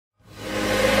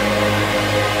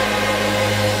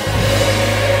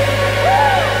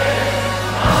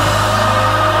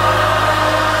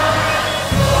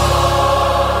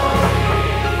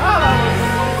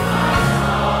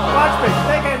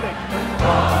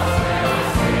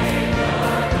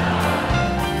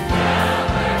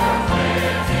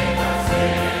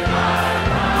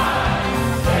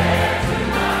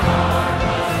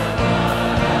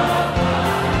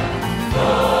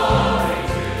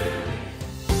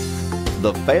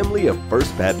The family of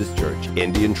First Baptist Church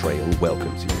Indian Trail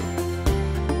welcomes you.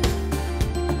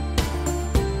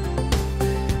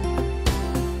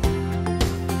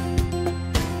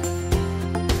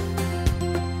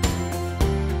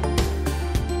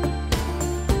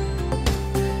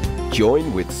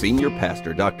 Join with Senior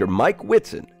Pastor Dr. Mike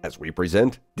Whitson as we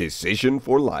present Decision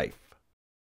for Life.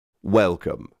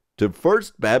 Welcome to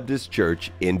First Baptist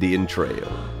Church Indian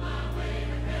Trail.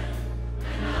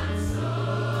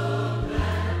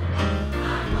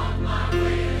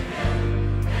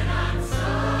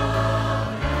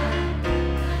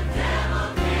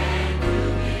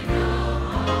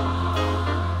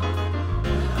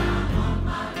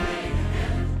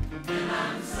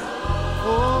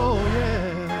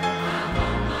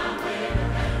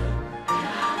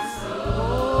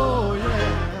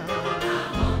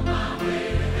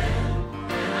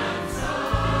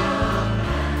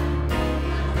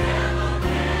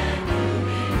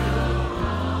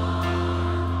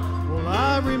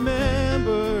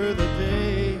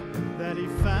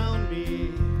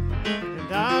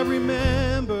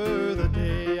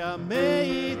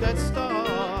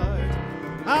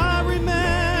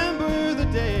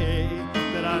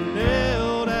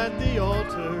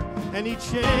 And he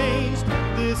changed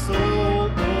this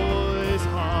old boy's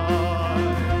heart.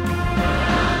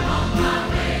 I'm on my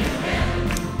way to heaven,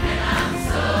 and I'm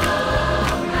so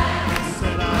glad. I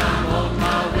said I'm on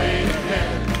my way to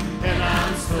heaven, and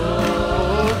I'm so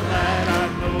glad. I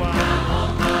know I'm on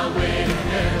my way to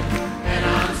heaven, and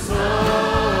I'm so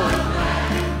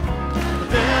glad. The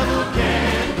devil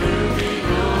can't do me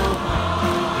no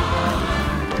harm.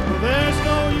 Well, there's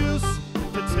no use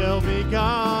to tell me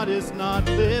God is not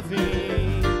living.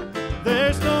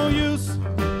 There's no use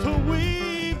to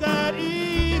weave that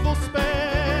evil spell.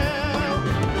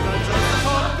 I just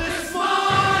talked this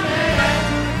morning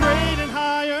to the great and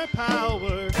higher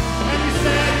power, and he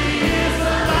said he is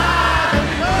alive and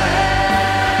well.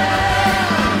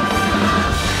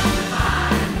 I'm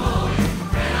sanctified and holy,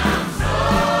 and I'm so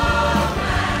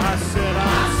glad. I said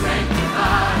I'm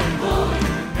sanctified and holy,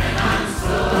 and I'm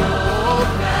so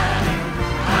glad.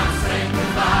 I'm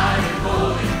sanctified and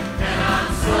holy, and I'm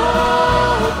so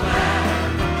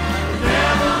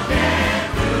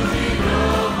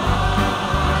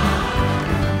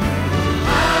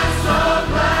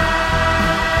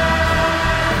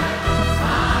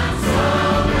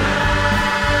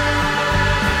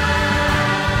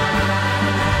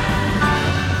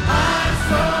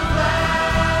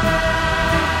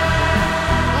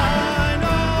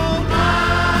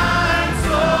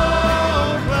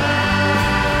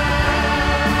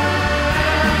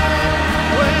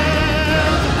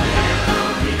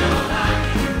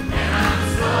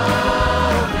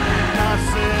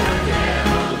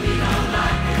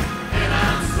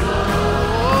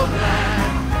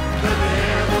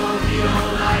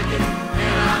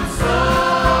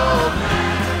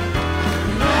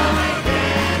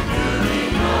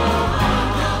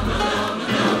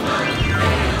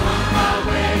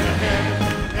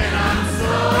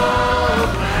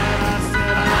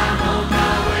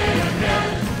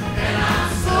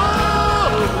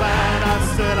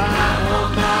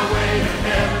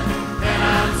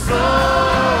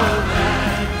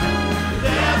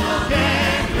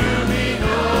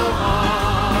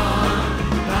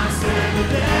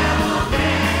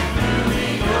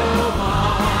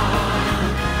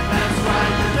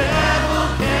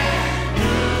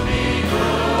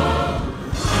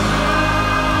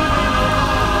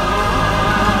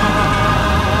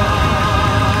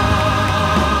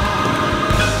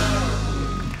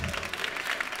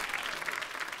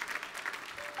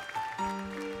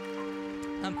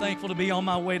to be on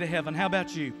my way to heaven. How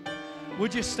about you?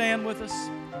 Would you stand with us?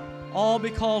 All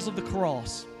because of the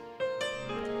cross.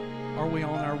 Are we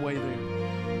on our way there?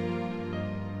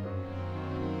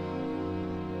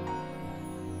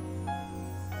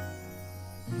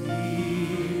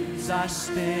 Years I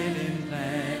spent in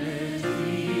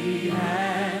vanity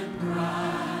and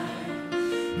pride,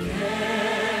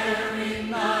 caring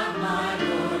not my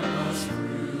Lord was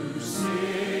crucified.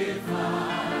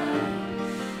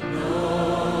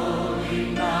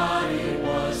 Knowing not it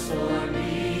was for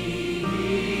me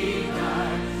he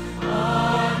died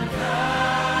on Calvary.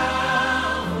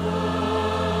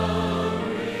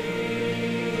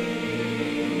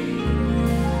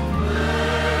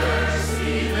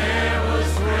 Mercy there was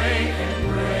great and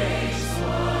grace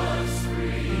was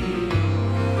free.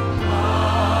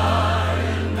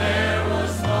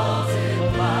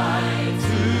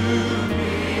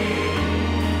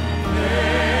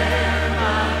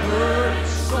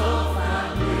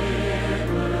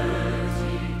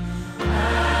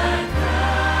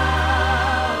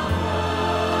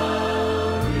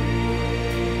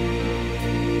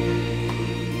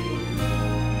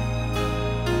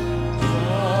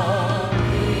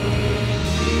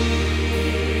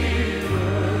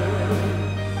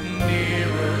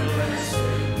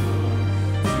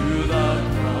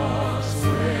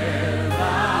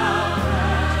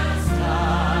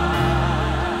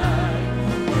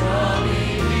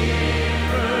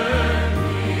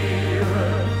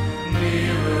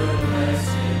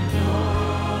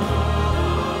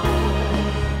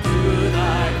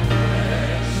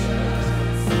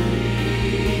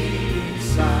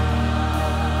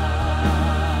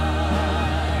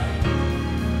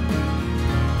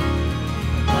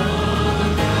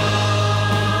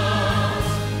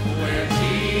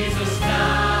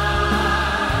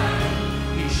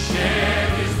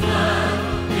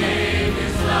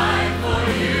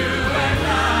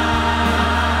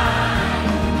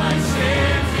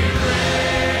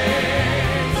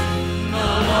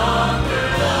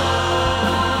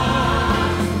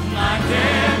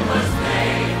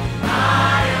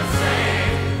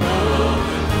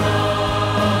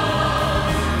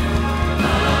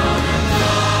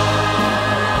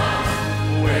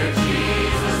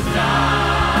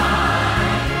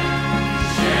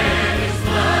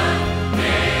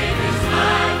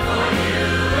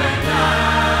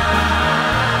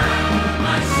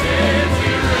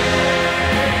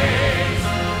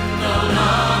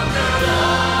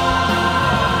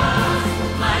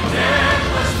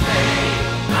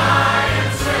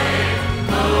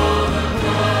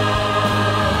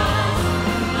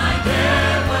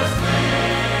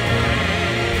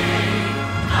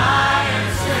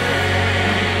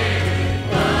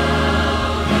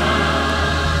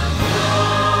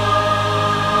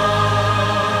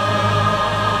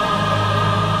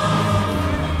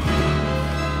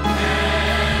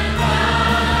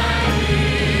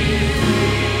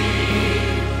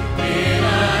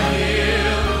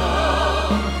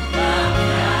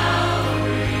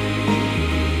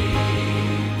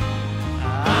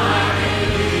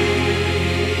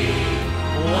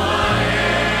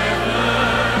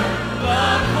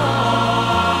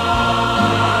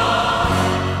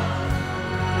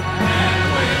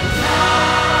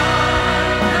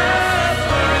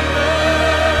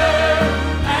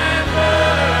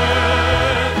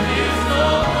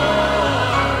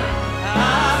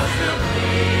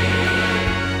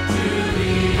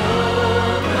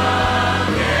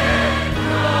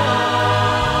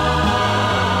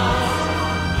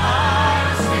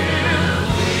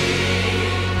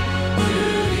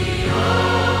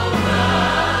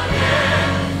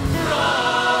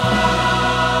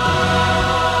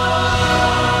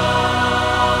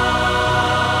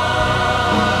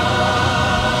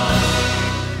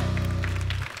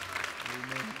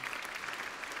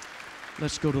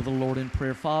 go to the Lord in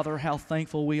prayer. Father, how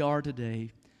thankful we are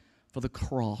today for the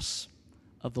cross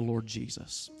of the Lord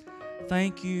Jesus.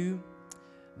 Thank you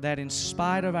that in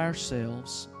spite of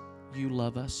ourselves, you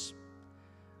love us.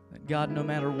 That God, no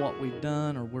matter what we've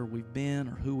done or where we've been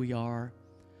or who we are,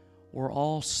 we're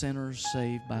all sinners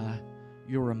saved by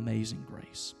your amazing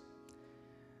grace.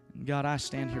 And God, I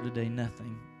stand here today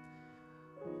nothing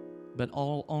but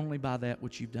only by that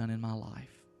which you've done in my life.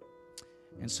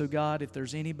 And so, God, if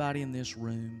there's anybody in this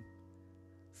room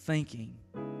thinking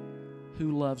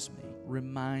who loves me,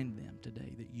 remind them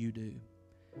today that you do.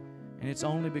 And it's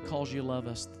only because you love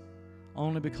us,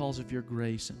 only because of your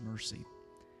grace and mercy,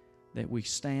 that we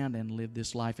stand and live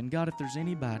this life. And God, if there's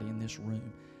anybody in this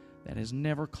room that has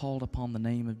never called upon the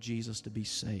name of Jesus to be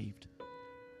saved,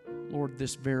 Lord,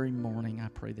 this very morning I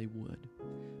pray they would.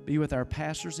 Be with our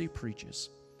pastor as he preaches.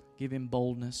 Give him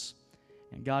boldness.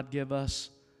 And God, give us,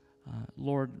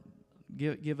 Lord,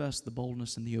 give us the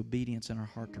boldness and the obedience in our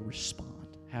heart to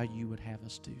respond how you would have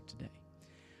us do today.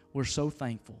 We're so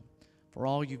thankful for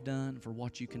all you've done, for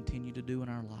what you continue to do in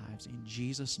our lives. In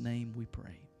Jesus' name we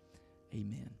pray.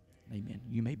 Amen. Amen.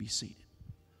 You may be seated.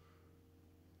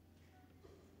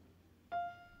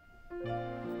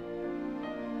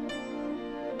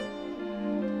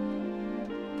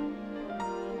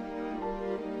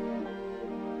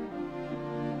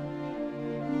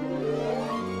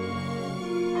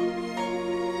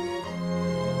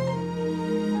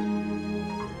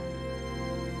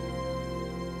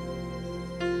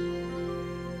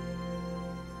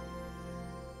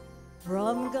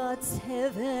 From God's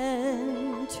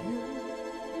heaven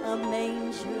to a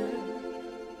manger,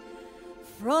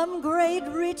 from great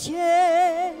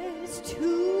riches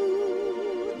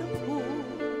to the poor,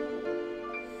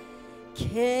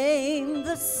 came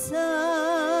the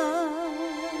Son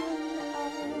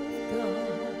of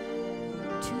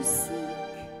God to seek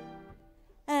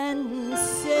and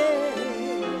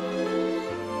save.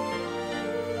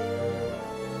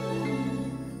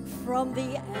 From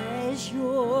the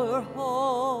azure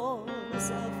halls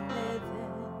of heaven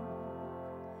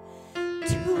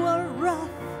to a rough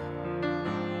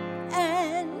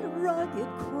and rugged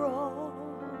cross,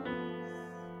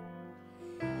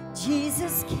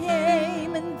 Jesus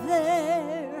came, and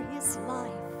there his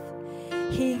life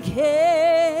he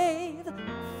gave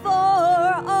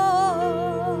for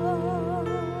all.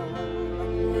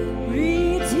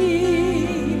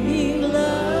 Redeeming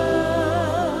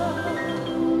love,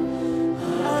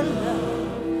 a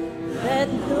love that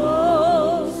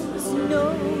knows no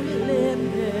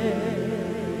limits.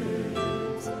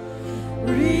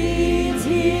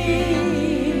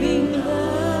 Redeeming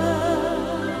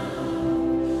love,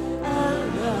 a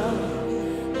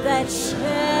love that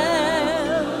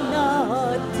shall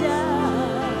not die.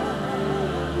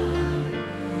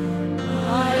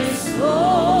 My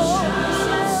soul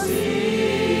shall sing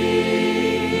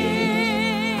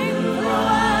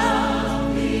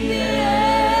throughout the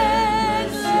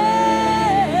endless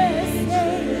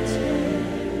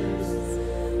ages,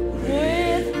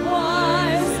 with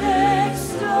choirs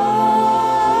extolling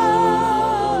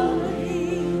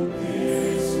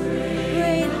His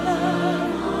great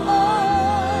love on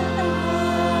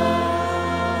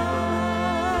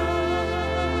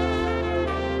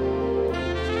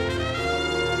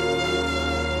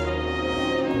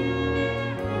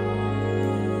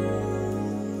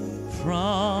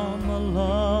From a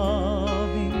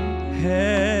loving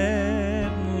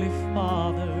Heavenly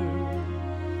Father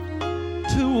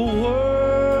to a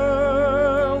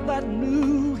world that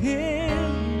knew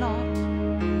Him not,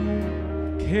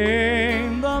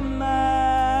 came the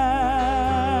man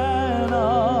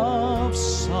of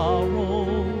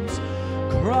sorrows,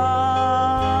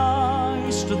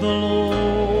 Christ the Lord.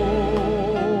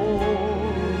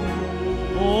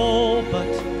 Oh, but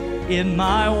in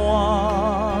my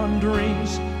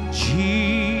wanderings,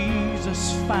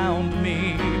 Jesus found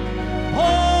me.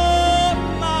 Oh,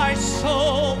 my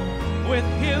soul, with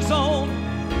His own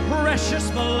precious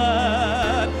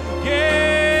blood,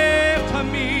 gave to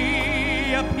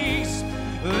me a peace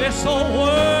this old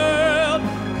world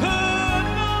could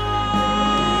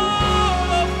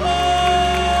not afford.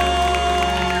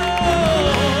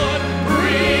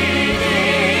 Redeeming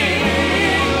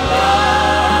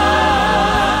love,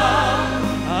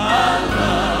 a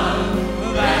love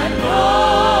that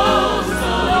knows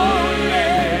no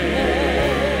limit.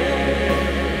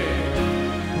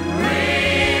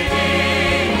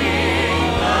 Redeeming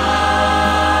love,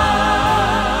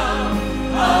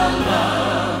 a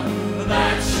love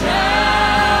that shall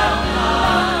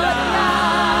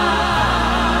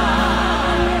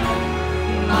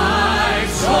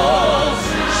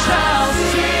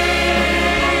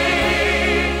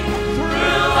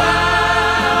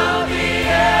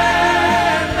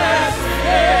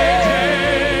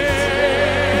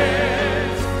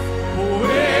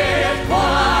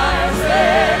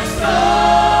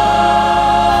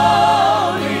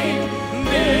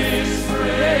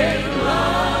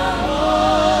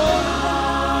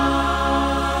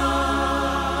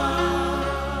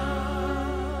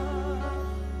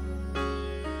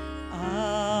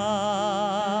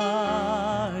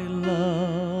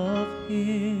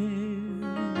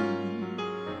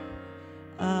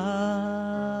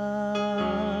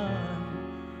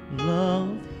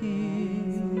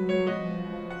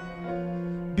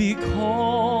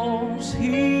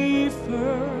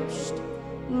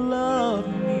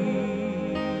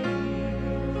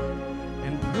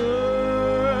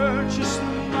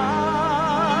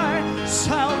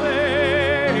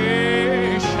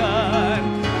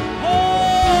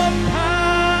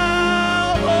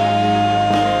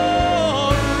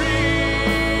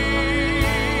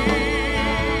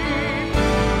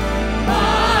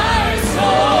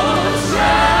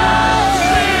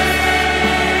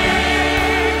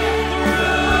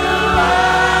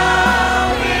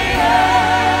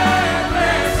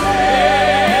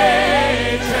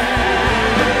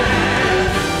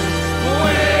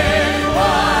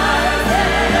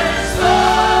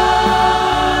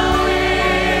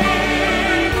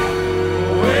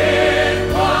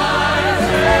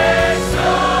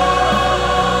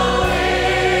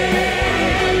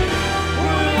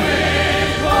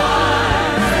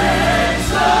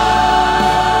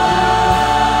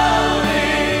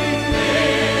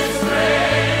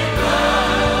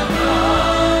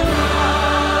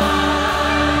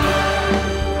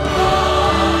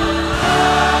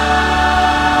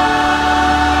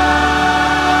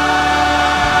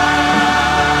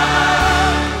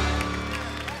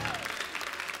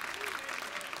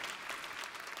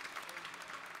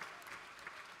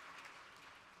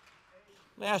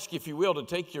I ask you, if you will, to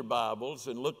take your Bibles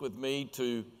and look with me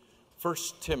to 1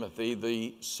 Timothy,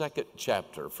 the second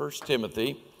chapter. 1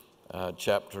 Timothy,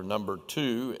 chapter number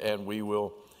 2, and we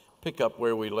will pick up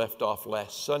where we left off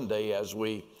last Sunday as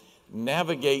we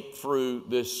navigate through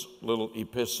this little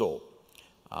epistle.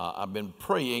 I've been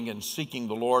praying and seeking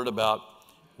the Lord about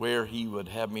where He would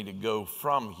have me to go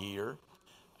from here,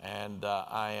 and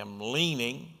I am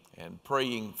leaning and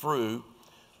praying through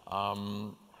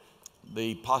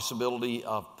the possibility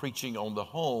of preaching on the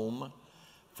home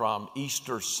from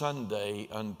Easter Sunday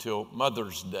until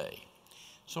Mother's Day.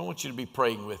 So I want you to be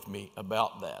praying with me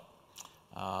about that.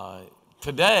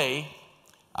 Today,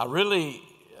 I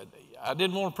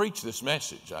didn't want to preach this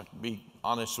message. I can be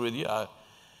honest with you.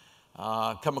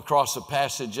 I come across a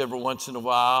passage every once in a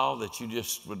while that you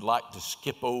just would like to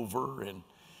skip over and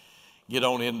get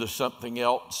on into something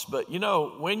else. But you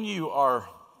know, when you are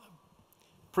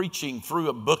preaching through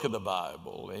a book of the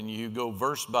Bible and you go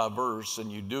verse by verse and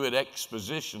you do it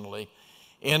expositionally,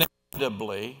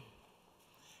 inevitably,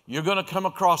 you're going to come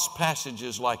across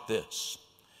passages like this.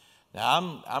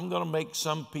 Now, I'm going to make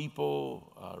some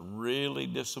people really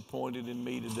disappointed in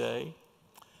me today.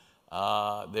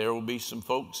 There will be some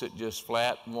folks that just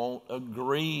flat won't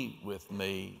agree with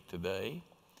me today.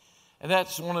 And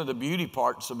that's one of the beauty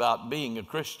parts about being a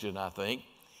Christian, I think,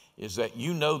 is that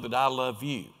you know that I love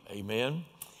you. Amen.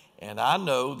 And I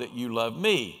know that you love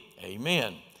me.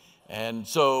 Amen. And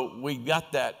so we've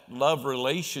got that love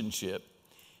relationship,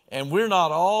 and we're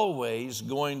not always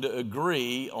going to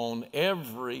agree on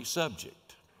every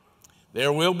subject.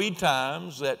 There will be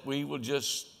times that we will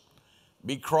just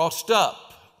be crossed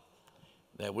up,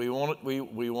 that we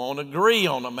won't agree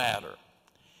on a matter.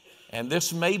 And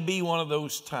this may be one of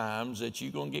those times that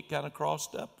you're going to get kind of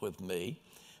crossed up with me,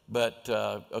 but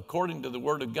according to the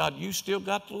Word of God, you still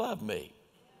got to love me.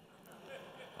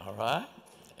 All right?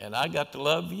 And I got to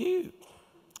love you.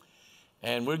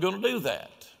 And we're going to do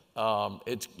that.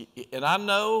 And I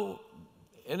know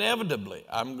inevitably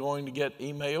I'm going to get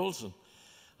emails and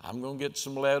I'm going to get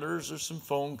some letters or some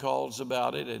phone calls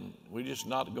about it, and we're just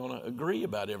not going to agree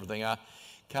about everything. I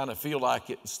kind of feel like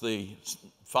it's the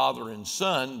father and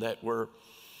son that were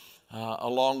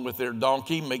along with their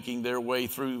donkey making their way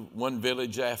through one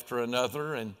village after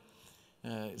another, and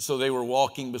so they were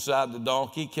walking beside the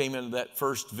donkey, came into that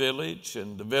first village,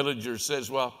 and the villager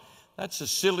says, well, that's the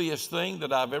silliest thing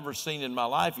that I've ever seen in my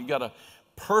life. You got a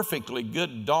perfectly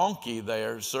good donkey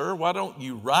there, sir. Why don't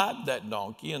you ride that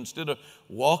donkey instead of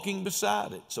walking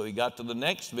beside it? So he got to the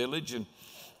next village, and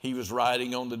he was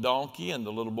riding on the donkey, and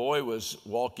the little boy was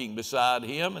walking beside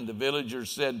him, and the villager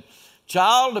said,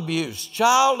 child abuse,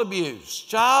 child abuse,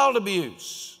 child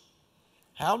abuse.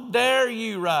 How dare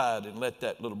you ride and let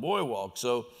that little boy walk?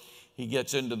 So he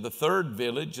gets into the third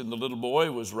village, and the little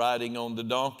boy was riding on the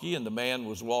donkey, and the man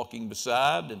was walking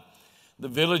beside. And the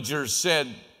villagers said,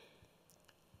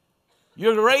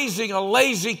 you're raising a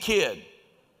lazy kid.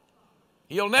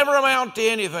 He'll never amount to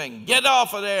anything. Get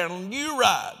off of there and you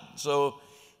ride. So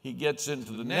he gets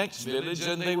into the next village,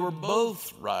 and they were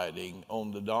both riding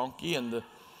on the donkey, and the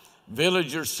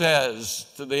villager says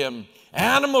to them,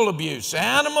 animal abuse,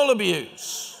 animal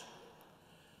abuse.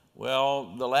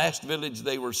 Well, the last village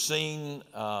they were seen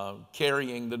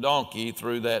carrying the donkey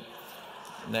through that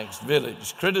next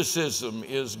village. Criticism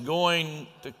is going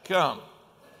to come.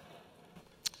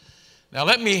 Now,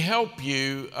 let me help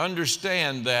you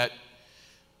understand that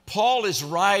Paul is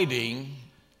writing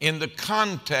in the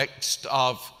context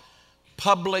of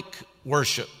public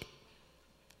worship.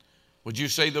 Would you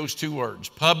say those two words?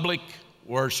 Public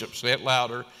worship. Say it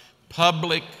louder.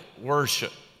 Public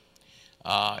worship.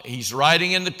 He's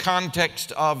writing in the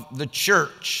context of the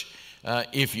church,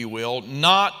 if you will,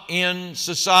 not in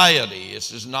society.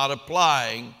 This is not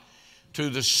applying to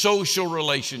the social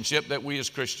relationship that we as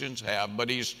Christians have, but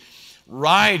he's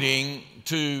writing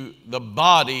to the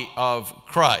body of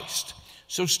Christ.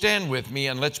 So stand with me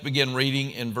and let's begin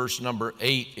reading in verse number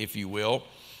 8, if you will.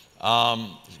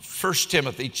 1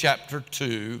 Timothy chapter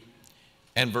 2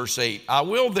 and verse 8. I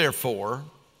will therefore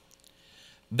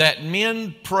that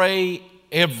men pray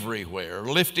everywhere,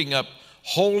 lifting up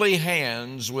holy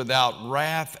hands without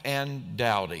wrath and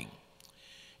doubting.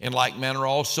 In like manner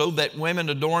also that women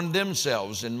adorn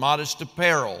themselves in modest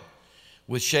apparel,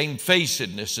 with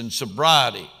shamefacedness and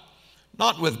sobriety,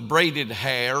 not with braided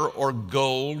hair or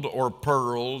gold or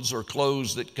pearls or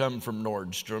clothes that come from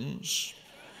Nordstrom's.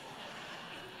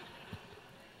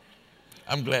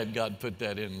 I'm glad God put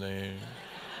that in there.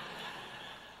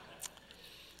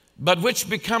 But which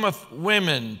becometh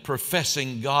women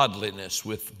professing godliness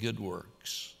with good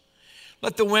works.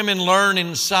 Let the women learn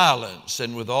in silence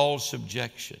and with all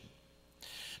subjection.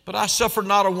 But I suffer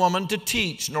not a woman to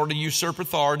teach, nor to usurp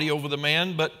authority over the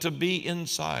man, but to be in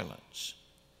silence.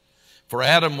 For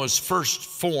Adam was first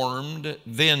formed,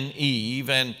 then Eve,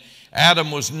 and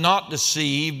Adam was not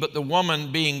deceived, but the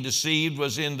woman being deceived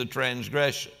was in the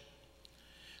transgression.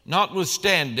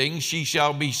 Notwithstanding, she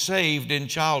shall be saved in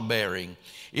childbearing,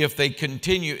 if they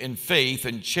continue in faith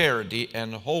and charity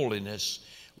and holiness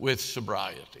with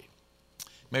sobriety.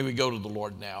 May we go to the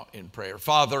Lord now in prayer.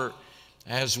 Father,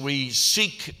 as we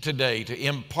seek today to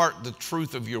impart the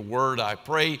truth of your word, I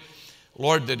pray,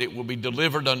 Lord, that it will be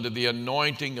delivered under the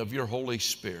anointing of your Holy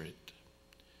Spirit.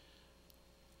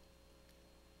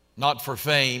 Not for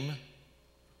fame,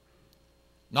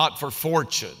 not for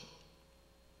fortune,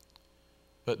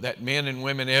 but that men and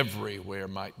women everywhere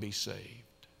might be saved.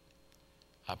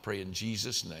 I pray in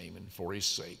Jesus' name and for his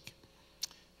sake.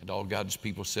 And all God's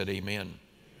people said amen.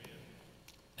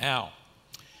 Now,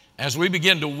 as we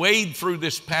begin to wade through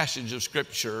this passage of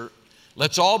Scripture,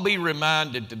 let's all be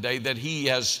reminded today that he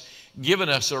has given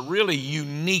us a really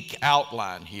unique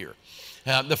outline here.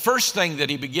 The first thing that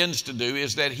he begins to do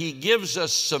is that he gives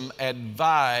us some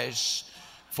advice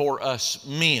for us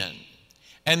men.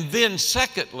 And then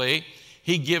secondly,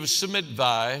 he gives some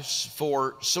advice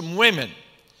for some women.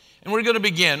 And we're going to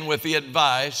begin with the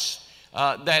advice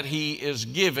that he is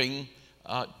giving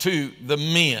to the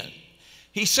men.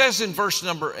 He says in verse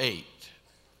number 8,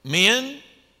 men,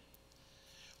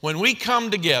 when we come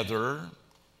together,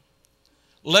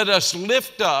 let us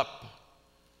lift up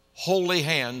holy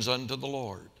hands unto the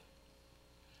Lord.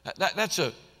 That's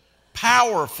a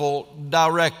powerful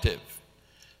directive.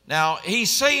 Now,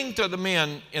 he's saying to the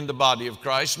men in the body of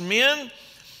Christ, men,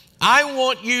 I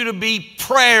want you to be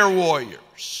prayer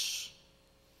warriors.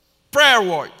 Prayer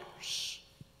warriors.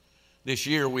 This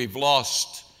year we've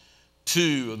lost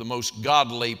two of the most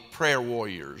godly prayer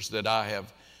warriors that I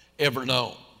have ever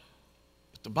known.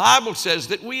 But the Bible says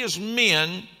that we as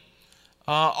men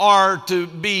are to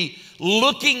be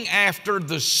looking after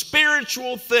the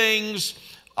spiritual things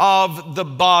of the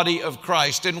body of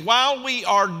Christ. And while we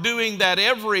are doing that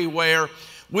everywhere,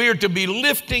 we are to be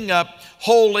lifting up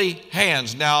holy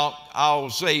hands. Now, I'll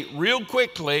say real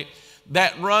quickly,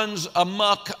 that runs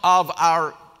amok of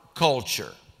our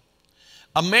culture.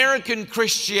 American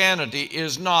Christianity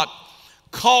is not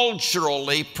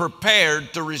culturally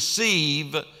prepared to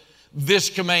receive this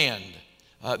command,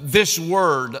 this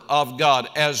word of God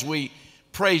as we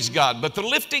praise God. But the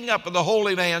lifting up of the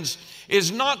holy hands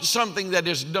is not something that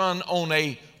is done on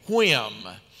a whim.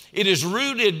 It is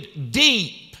rooted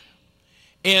deep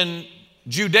in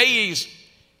Judaism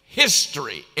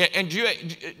history and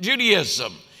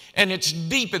Judaism, and it's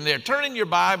deep in there. Turn in your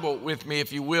Bible with me,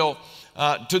 if you will,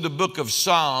 to the book of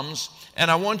Psalms, and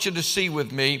I want you to see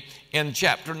with me in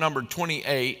chapter number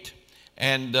 28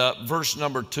 and verse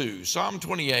number 2. Psalm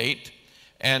 28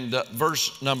 and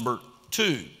verse number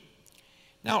 2.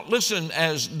 Now listen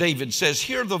as David says,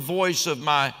 hear the voice of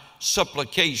my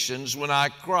supplications when I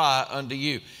cry unto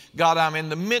you. God, I'm in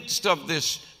the midst of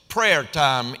this prayer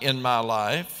time in my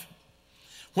life,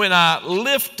 when I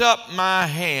lift up my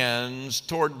hands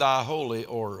toward thy holy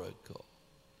oracle.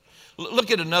 Look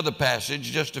at another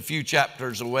passage just a few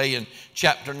chapters away in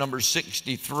chapter number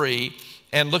 63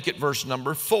 and look at verse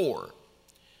number 4.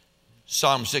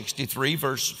 Psalm 63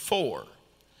 verse 4.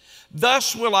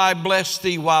 Thus will I bless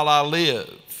thee while I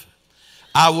live.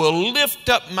 I will lift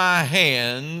up my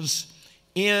hands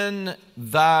in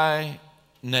thy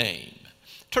name.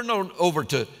 Turn over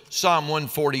to Psalm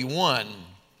 141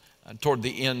 toward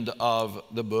the end of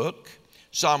the book.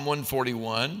 Psalm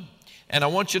 141. And I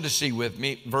want you to see with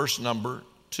me verse number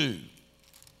 2.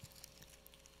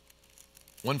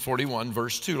 141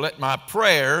 verse 2. Let my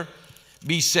prayer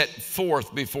be set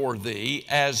forth before thee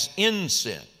as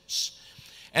incense,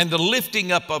 and the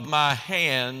lifting up of my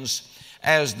hands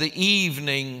as the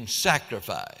evening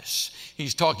sacrifice.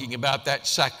 He's talking about that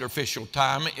sacrificial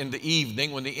time in the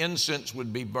evening when the incense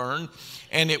would be burned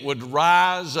and it would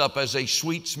rise up as a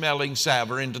sweet-smelling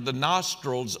savor into the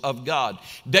nostrils of God.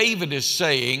 David is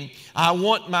saying, I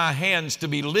want my hands to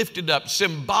be lifted up,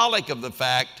 symbolic of the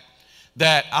fact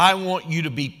that I want you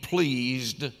to be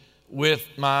pleased with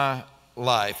my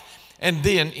life. And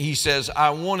then he says,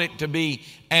 I want it to be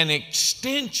an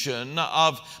extension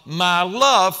of my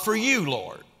love for you,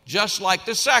 Lord. Just like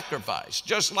the sacrifice,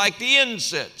 just like the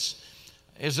incense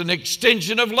is an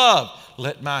extension of love.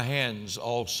 Let my hands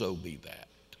also be that.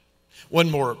 One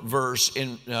more verse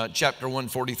in chapter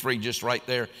 143, just right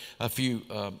there, a few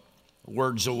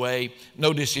words away.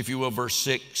 Notice, if you will, verse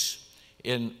 6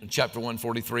 in chapter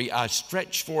 143. I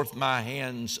stretch forth my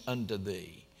hands unto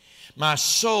thee. My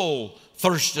soul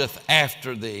thirsteth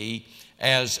after thee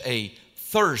as a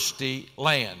thirsty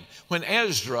land. When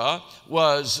Ezra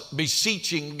was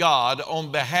beseeching God on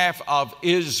behalf of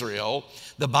Israel,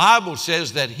 the Bible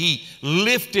says that he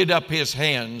lifted up his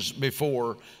hands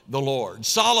before the Lord.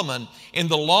 Solomon, in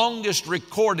the longest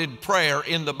recorded prayer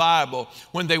in the Bible,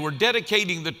 when they were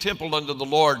dedicating the temple unto the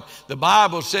Lord, the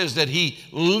Bible says that he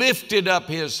lifted up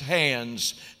his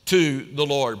hands to the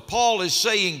Lord. Paul is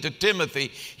saying to Timothy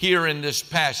here in this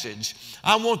passage,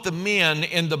 I want the men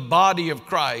in the body of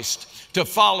Christ to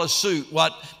follow suit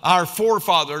what our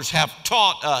forefathers have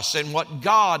taught us, and what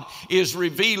God is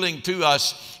revealing to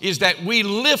us is that we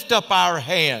lift up our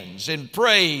hands in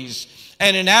praise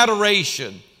and in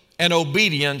adoration and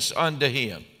obedience unto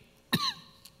Him.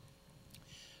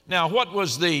 Now, what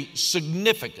was the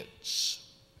significance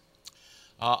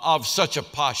of such a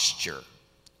posture?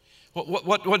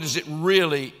 What does it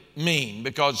really mean?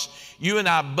 Because you and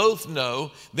I both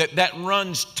know that that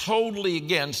runs totally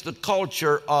against the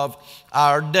culture of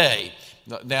our day.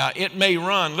 Now, it may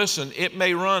run, listen, it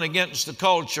may run against the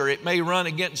culture. It may run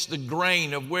against the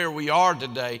grain of where we are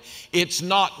today. It's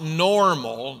not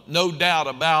normal, no doubt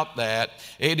about that.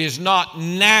 It is not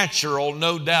natural,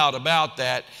 no doubt about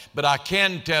that. But I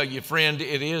can tell you, friend,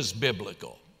 it is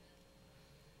biblical.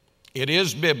 It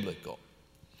is biblical.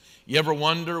 You ever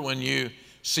wonder when you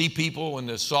see people, when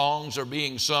the songs are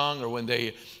being sung or when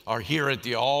they are here at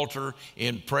the altar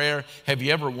in prayer, have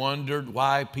you ever wondered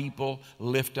why people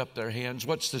lift up their hands?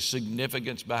 What's the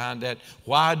significance behind that?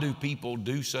 Why do people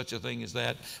do such a thing as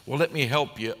that? Well, let me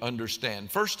help you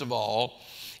understand. First of all,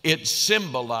 it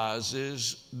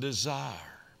symbolizes desire.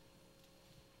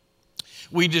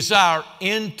 We desire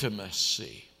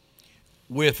intimacy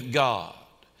with God.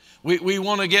 We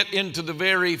want to get into the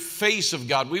very face of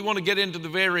God. We want to get into the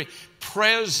very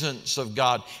presence of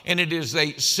God. And it is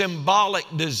a symbolic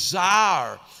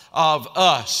desire of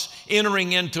us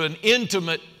entering into an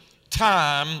intimate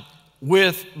time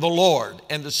with the Lord.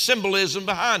 And the symbolism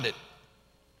behind it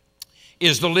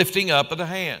is the lifting up of the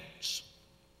hands.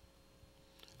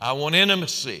 I want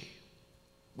intimacy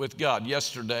with God.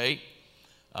 Yesterday,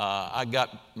 I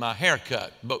got my hair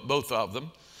cut, both of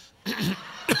them.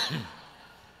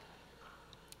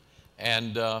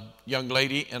 And a young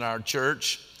lady in our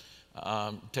church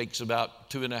takes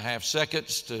about 2.5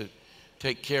 seconds to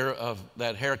take care of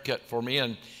that haircut for me.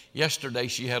 And yesterday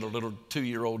she had a little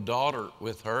 2-year-old daughter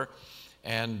with her,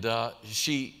 and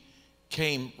she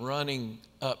came running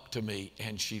up to me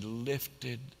and she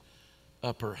lifted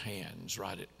up her hands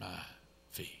right at my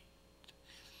feet.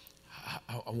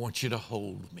 I want you to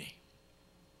hold me.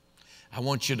 I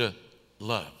want you to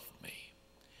love me.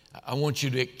 I want you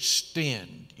to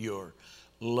extend your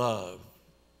love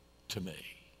to me.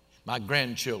 My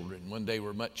grandchildren, when they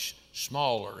were much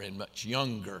smaller and much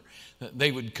younger,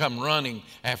 they would come running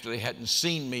after they hadn't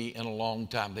seen me in a long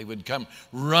time. They would come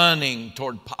running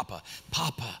toward Papa,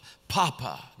 Papa,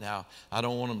 Papa. Now, I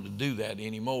don't want them to do that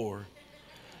anymore.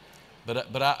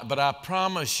 But I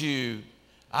promise you,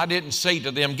 I didn't say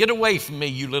to them, get away from me,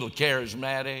 you little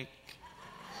charismatic.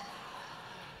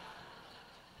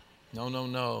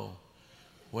 No.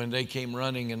 When they came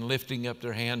running and lifting up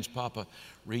their hands, Papa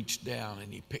reached down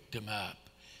and he picked them up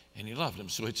and he loved them.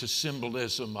 So it's a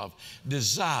symbolism of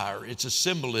desire. It's a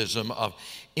symbolism of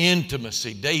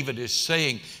intimacy. David is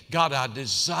saying, God, I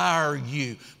desire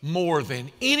you more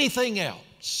than anything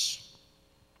else.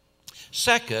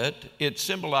 Second, it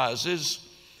symbolizes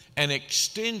an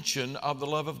extension of the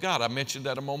love of God. I mentioned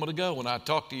that a moment ago when I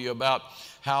talked to you about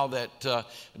how that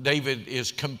David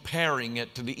is comparing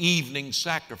it to the evening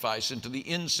sacrifice and to the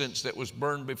incense that was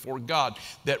burned before God,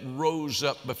 that rose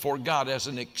up before God as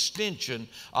an extension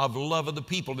of love of the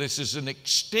people. This is an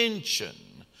extension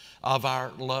of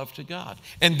our love to God.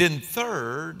 And then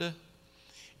third,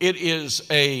 it is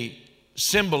a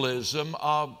symbolism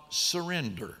of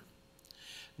surrender.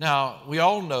 Now, we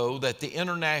all know that the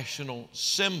international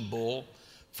symbol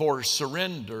for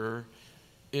surrender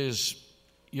is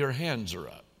your hands are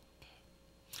up.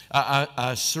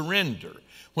 I surrender.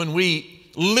 When we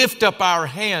lift up our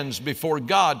hands before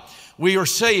God, we are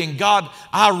saying, God,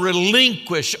 I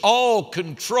relinquish all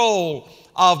control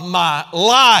of my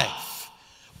life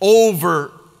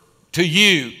over to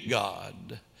you,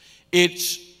 God.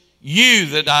 It's you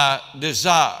that I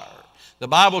desire. The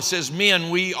Bible says, men,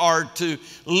 we are to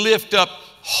lift up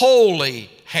holy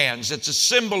hands. It's a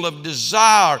symbol of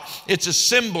desire. It's a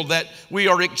symbol that we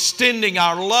are extending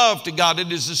our love to God.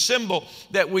 It is a symbol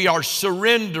that we are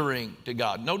surrendering to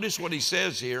God. Notice what he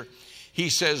says here. He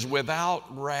says, without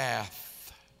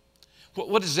wrath.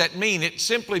 What does that mean? It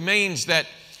simply means that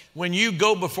when you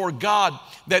go before God,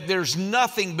 that there's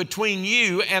nothing between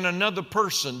you and another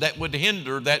person that would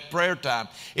hinder that prayer time.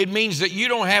 It means that you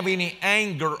don't have any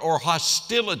anger or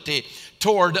hostility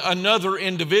toward another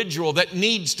individual that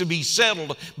needs to be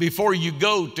settled before you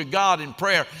go to God in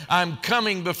prayer. I'm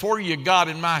coming before you, God,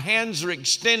 and my hands are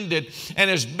extended,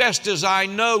 and as best as I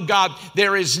know, God,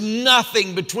 there is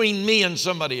nothing between me and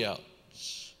somebody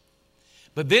else.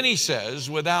 But then he says,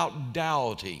 without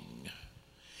doubting.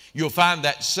 You'll find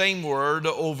that same word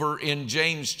over in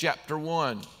James chapter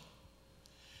 1,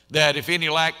 that if any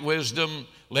lack wisdom,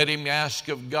 let him ask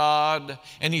of God.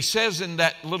 And he says in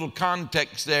that little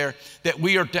context there that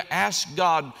we are to ask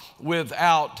God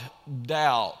without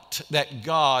doubt that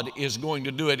God is going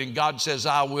to do it. And God says,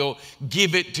 I will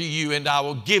give it to you, and I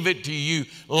will give it to you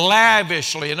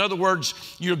lavishly. In other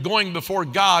words, you're going before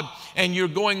God and you're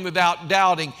going without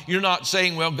doubting. You're not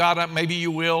saying, well, God, maybe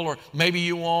you will, or maybe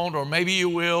you won't, or maybe you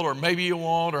will, or maybe you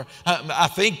won't, or I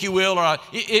think you will, or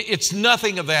it's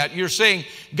nothing of that. You're saying,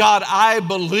 God, I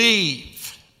believe.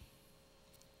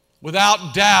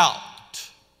 Without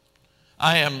doubt,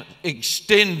 I am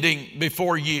extending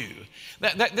before you.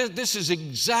 This is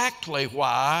exactly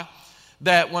why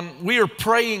that when we are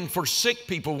praying for sick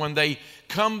people, when they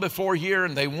come before here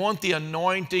and they want the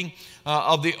anointing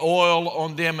of the oil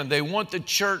on them and they want the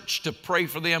church to pray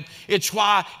for them, it's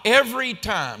why every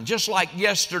time, just like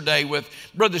yesterday with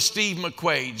Brother Steve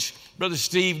McQuaid, Brother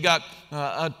Steve got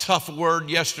a tough word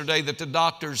yesterday that the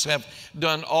doctors have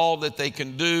done all that they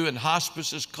can do, and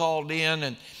hospice is called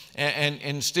in,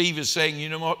 and Steve is saying, you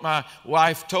know what my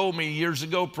wife told me years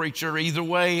ago, preacher, either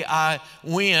way I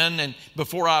win. And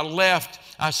before I left,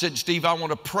 I said, Steve, I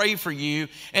want to pray for you.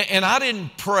 And I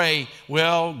didn't pray,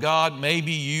 well, God,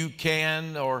 maybe you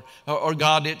can, or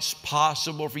God, it's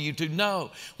possible for you to.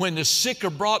 No. When the sick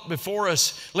are brought before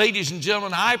us, ladies and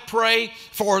gentlemen, I pray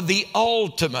for the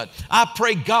ultimate. I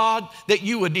pray, God, that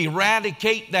you would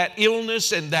eradicate that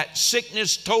illness and that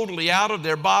sickness totally out of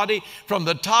their body, from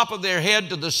the top of their head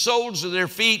to the soles of their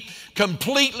feet,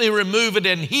 completely remove it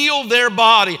and heal their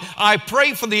body. I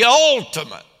pray for the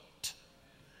ultimate.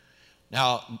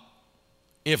 Now,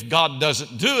 if God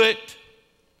doesn't do it,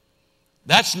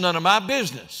 that's none of my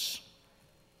business.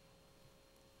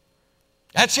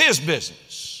 That's His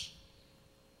business.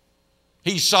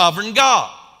 He's sovereign God.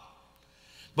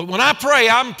 But when I pray,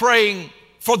 I'm praying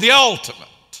for the ultimate.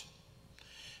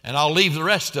 And I'll leave the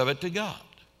rest of it to God.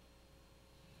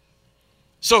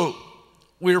 So,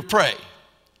 we're praying,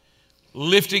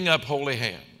 lifting up holy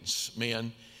hands,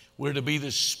 men. We're to be the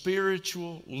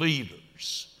spiritual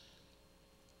leaders.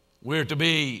 We're to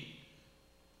be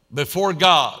before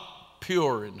God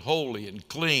pure and holy and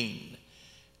clean,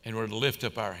 and we're to lift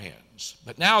up our hands.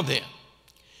 But now then,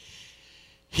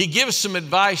 he gives some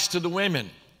advice to the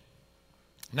women.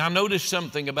 Now notice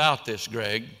something about this,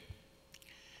 Greg.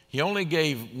 He only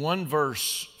gave one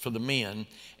verse for the men,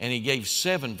 and he gave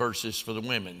 7 verses for the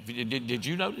women. Did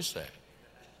you notice that?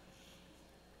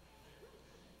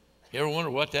 You ever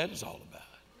wonder what that is all about?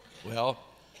 Well,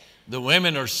 the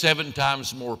women are 7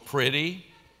 times more pretty.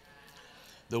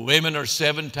 The women are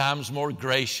 7 times more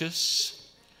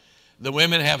gracious. The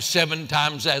women have 7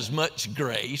 times as much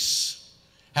grace.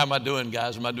 How am I doing,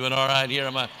 guys? Am I doing all right here?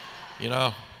 Am I, you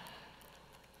know?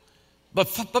 But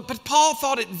Paul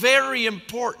thought it very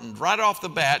important right off the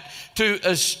bat to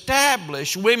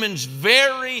establish women's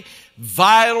very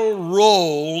vital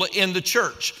role in the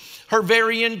church. Her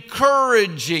very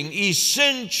encouraging,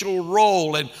 essential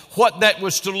role, and what that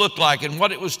was to look like and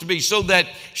what it was to be, so that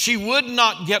she would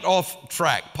not get off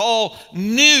track. Paul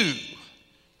knew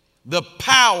the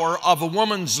power of a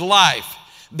woman's life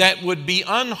that would be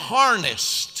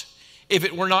unharnessed if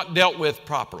it were not dealt with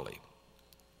properly.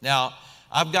 Now,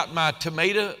 I've got my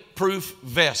tomato-proof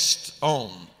vest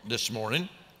on this morning.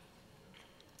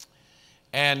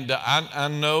 And I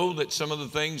know that some of the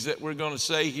things that we're going to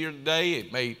say here today,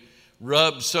 it may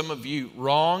rub some of you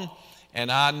wrong. And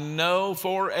I know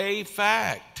for a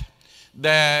fact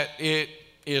that it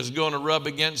is going to rub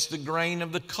against the grain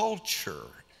of the culture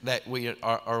that we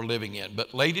are living in.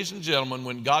 But ladies and gentlemen,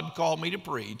 when God called me to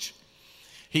preach,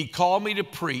 He called me to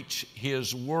preach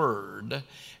His Word.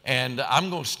 And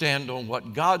I'm going to stand on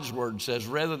what God's Word says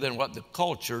rather than what the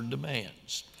culture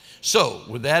demands. So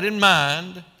with that in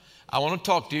mind, I want to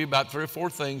talk to you about 3 or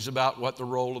 4 things about what the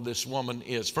role of this woman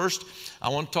is. First, I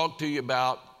want to talk to you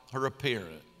about her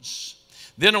appearance.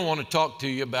 Then I want to talk to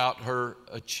you about her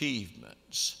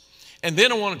achievements. And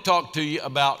then I want to talk to you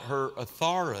about her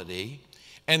authority.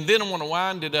 And then I want to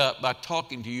wind it up by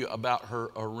talking to you about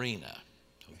her arena.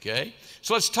 Okay?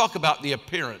 So let's talk about the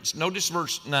appearance. Notice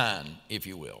verse 9, if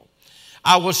you will.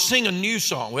 I will sing a new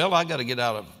song. Well, I got to get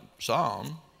out of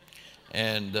psalm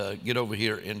and get over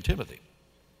here in Timothy.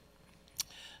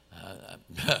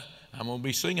 I'm going to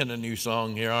be singing a new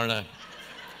song here, aren't I?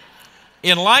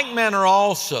 In like manner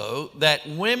also, that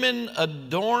women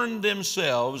adorn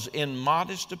themselves in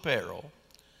modest apparel,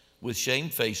 with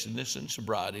shamefacedness and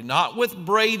sobriety, not with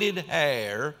braided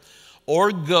hair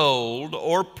or gold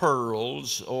or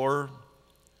pearls or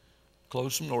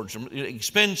clothes from Nordstrom,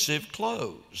 expensive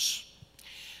clothes.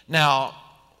 Now,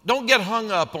 don't get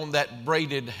hung up on that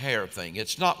braided hair thing.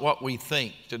 It's not what we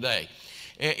think today.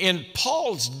 In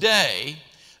Paul's day,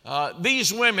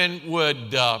 these women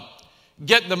would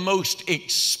get the most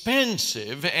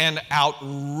expensive and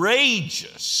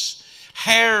outrageous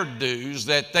hairdos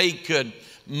that they could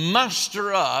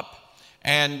muster up,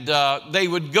 and they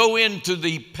would go into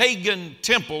the pagan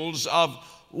temples of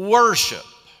worship.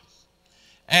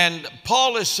 And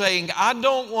Paul is saying, I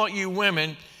don't want you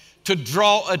women to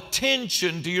draw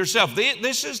attention to yourself.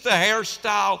 This is the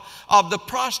hairstyle of the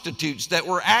prostitutes that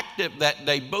were active that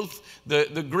day, both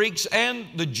the Greeks and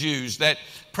the Jews that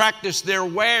practiced their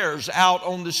wares out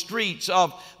on the streets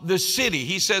of the city.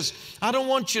 He says, I don't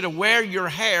want you to wear your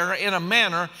hair in a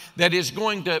manner that is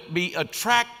going to be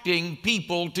attracting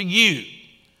people to you.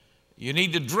 You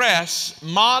need to dress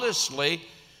modestly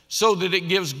so that it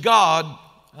gives God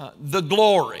the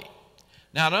glory.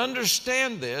 Now, to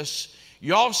understand this,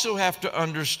 you also have to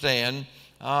understand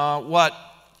what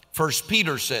 1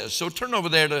 Peter says. So turn over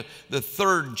there to the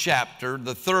 3rd chapter,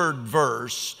 the 3rd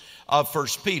verse of 1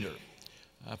 Peter.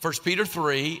 1 Peter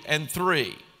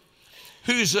 3:3.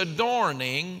 Whose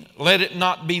adorning, let it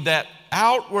not be that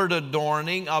outward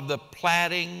adorning of the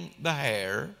plaiting the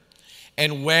hair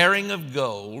and wearing of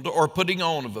gold or putting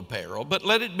on of apparel, but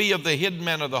let it be of the hidden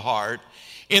man of the heart,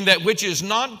 in that which is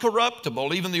not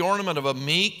corruptible, even the ornament of a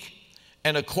meek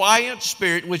and a quiet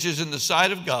spirit, which is in the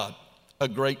sight of God a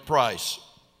great price.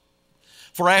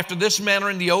 For after this manner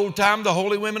in the old time, the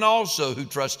holy women also who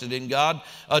trusted in God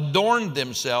adorned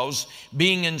themselves,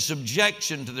 being in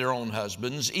subjection to their own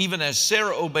husbands, even as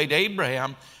Sarah obeyed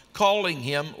Abraham, calling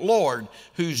him Lord,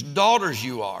 whose daughters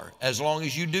you are, as long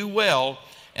as you do well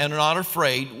and are not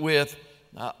afraid with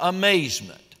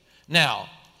amazement. Now,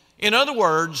 in other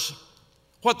words,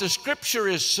 what the Scripture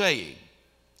is saying,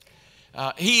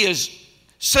 he is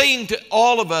saying to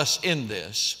all of us in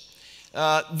this,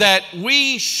 that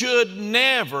we should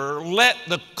never let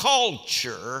the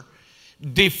culture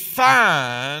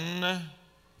define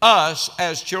us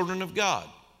as children of God.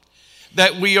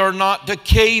 That we are not to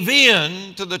cave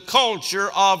in to the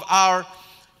culture of our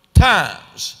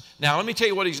times. Now, let me tell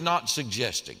you what he's not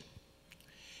suggesting.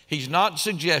 He's not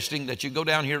suggesting that you go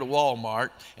down here to Walmart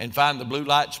and find the blue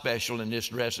light special and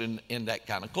just dress in that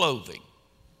kind of clothing.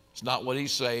 It's not what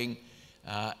he's saying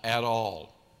at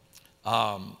all.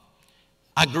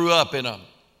 I grew up and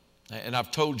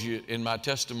I've told you in my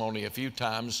testimony a few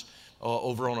times,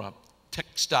 over on a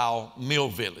textile mill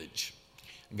village.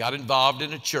 I got involved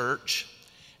in a church,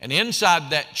 and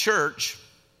inside that church,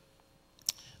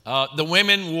 the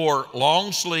women wore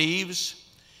long sleeves,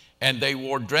 and they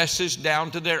wore dresses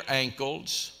down to their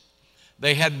ankles.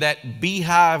 They had that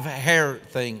beehive hair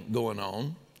thing going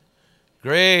on.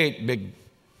 Great big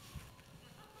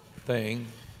thing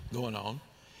going on.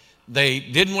 They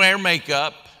didn't wear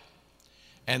makeup,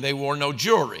 and they wore no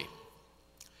jewelry.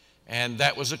 And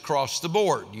that was across the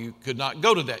board. You could not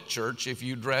go to that church if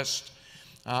you dressed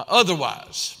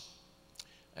otherwise.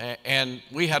 And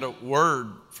we had a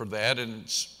word for that, and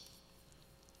it's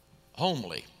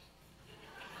homely.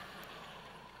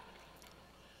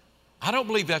 I don't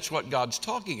believe that's what God's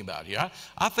talking about here.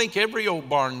 I think every old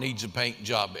barn needs a paint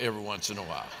job every once in a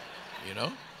while, you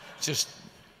know. Just,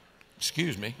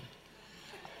 excuse me.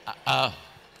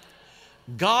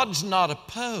 God's not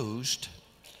opposed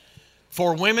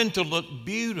for women to look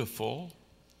beautiful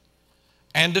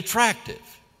and attractive.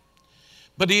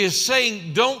 But he is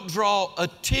saying don't draw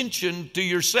attention to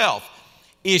yourself,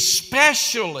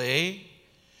 especially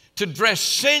to dress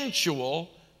sensual,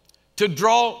 to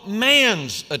draw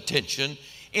man's attention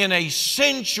in a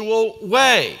sensual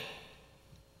way.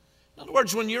 In other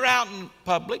words, when you're out in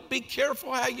public, be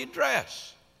careful how you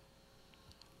dress.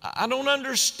 I don't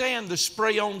understand the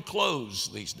spray-on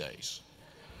clothes these days.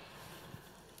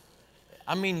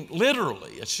 I mean,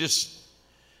 literally, it's just,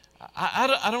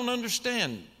 I don't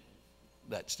understand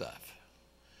that stuff.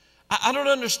 I don't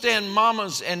understand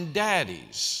mamas and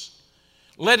daddies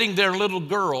letting their little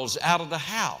girls out of the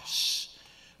house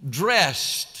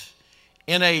dressed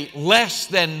in a less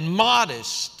than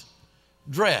modest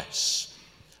dress.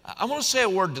 I want to say a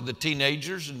word to the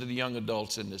teenagers and to the young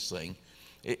adults in this thing.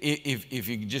 If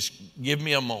you could just give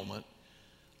me a moment.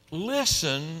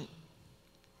 Listen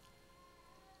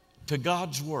to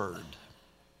God's Word.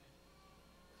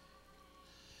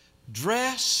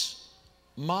 Dress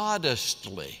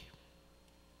modestly.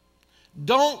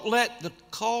 Don't let the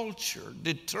culture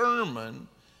determine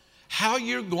how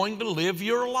you're going to live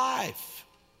your life.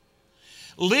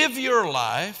 Live your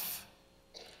life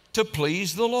to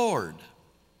please the Lord.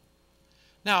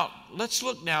 Now, let's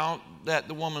look now at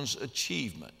the woman's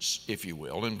achievements, if you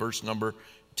will, in verse number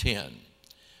 10.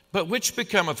 But which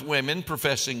becometh women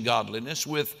professing godliness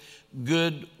with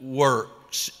good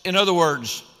works. In other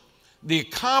words, the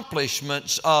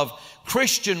accomplishments of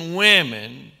Christian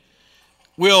women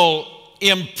will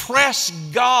impress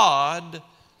God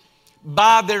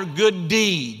by their good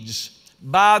deeds,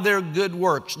 by their good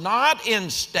works, not in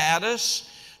status,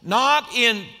 not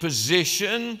in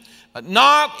position,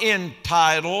 not in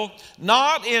title,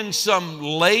 not in some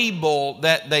label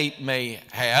that they may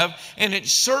have, and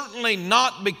it's certainly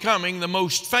not becoming the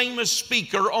most famous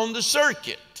speaker on the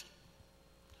circuit.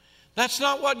 That's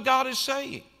not what God is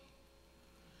saying.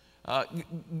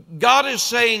 God is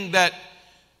saying that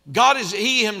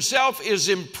He Himself is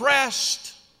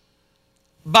impressed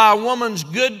by a woman's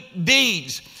good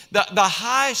deeds. The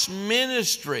highest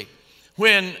ministry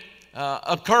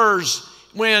occurs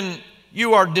when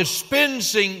you are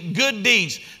dispensing good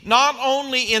deeds, not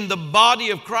only in the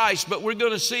body of Christ, but we're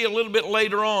going to see a little bit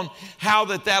later on how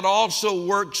that also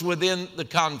works within the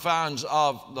confines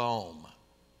of the home.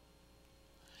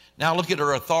 Now look at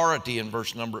her authority in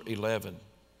verse number 11.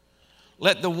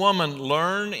 Let the woman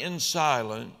learn in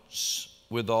silence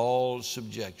with all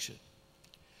subjection.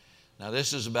 Now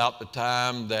this is about the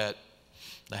time that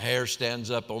the hair stands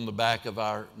up on the back of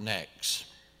our necks.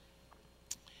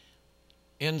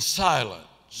 In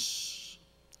silence.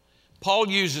 Paul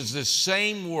uses this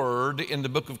same word in the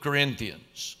book of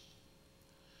Corinthians.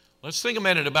 Let's think a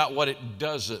minute about what it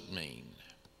doesn't mean.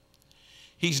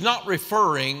 He's not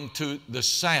referring to the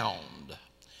sound.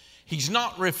 He's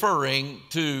not referring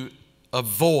to a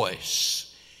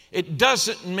voice. It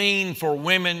doesn't mean for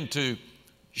women to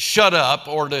shut up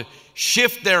or to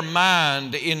shift their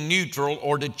mind in neutral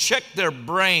or to check their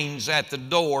brains at the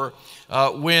door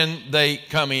when they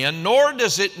come in, nor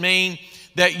does it mean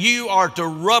that you are to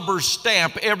rubber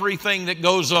stamp everything that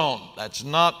goes on. That's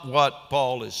not what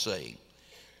Paul is saying.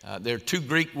 There are two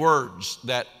Greek words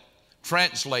that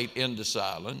translate into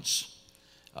silence,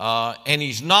 and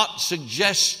he's not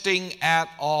suggesting at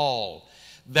all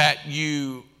that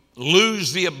you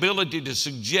lose the ability to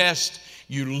suggest,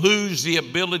 you lose the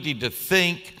ability to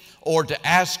think or to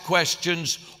ask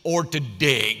questions or to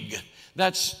dig.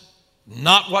 That's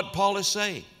not what Paul is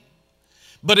saying.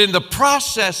 But in the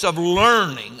process of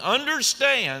learning,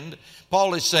 understand,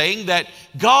 Paul is saying that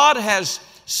God has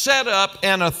set up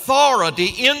an authority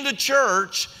in the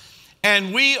church,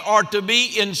 and we are to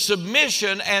be in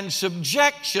submission and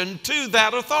subjection to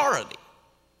that authority.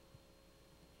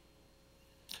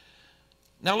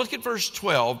 Now look at verse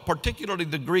 12, particularly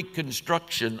the Greek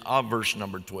construction of verse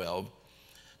number 12.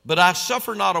 But I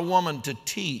suffer not a woman to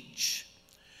teach,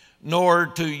 nor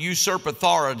to usurp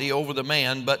authority over the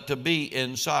man, but to be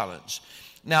in silence.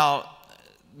 Now,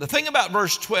 the thing about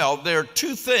verse 12, there are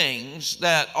two things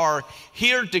that are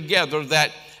here together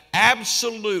that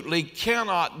absolutely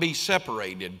cannot be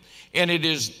separated. And it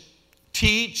is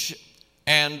teach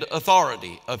and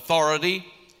authority. Authority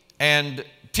and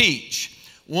teach.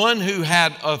 One who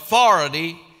had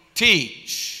authority,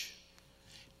 teach.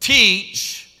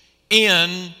 Teach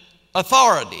in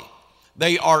authority.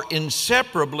 They are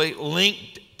inseparably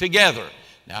linked together.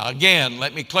 Now again,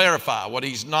 let me clarify what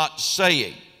he's not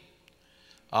saying.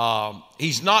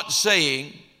 He's not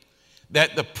saying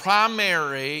that the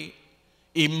primary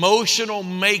emotional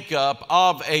makeup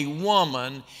of a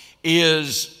woman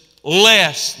is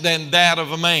less than that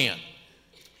of a man.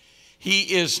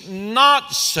 He is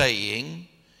not saying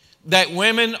that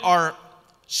women are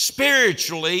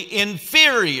spiritually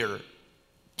inferior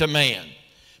to man.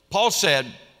 Paul said,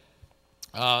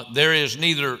 there is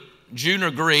neither Jew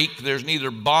nor Greek, there's neither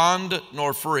bond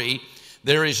nor free,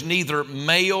 there is neither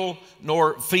male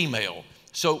nor female.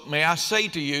 So may I say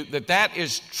to you that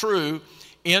is true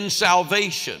in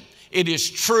salvation. It is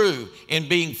true in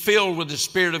being filled with the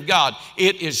Spirit of God.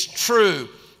 It is true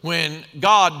when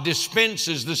God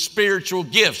dispenses the spiritual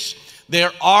gifts.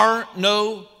 There are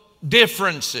no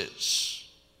differences.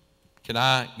 Can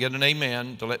I get an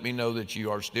amen to let me know that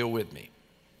you are still with me?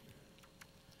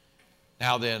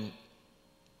 Now then,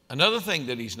 another thing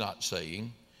that he's not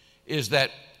saying is that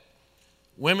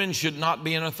women should not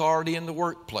be an authority in the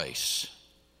workplace.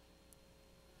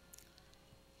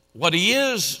 What he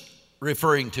is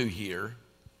referring to here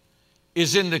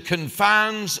is in the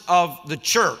confines of the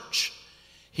church.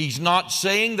 He's not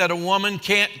saying that a woman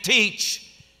can't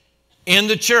teach in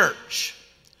the church.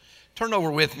 Turn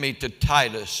over with me to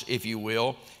Titus, if you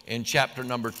will, in chapter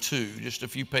number 2, just a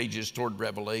few pages toward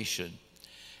Revelation,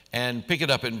 and pick it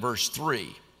up in verse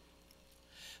 3.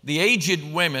 The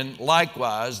aged women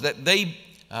likewise, that they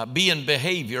be in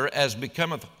behavior as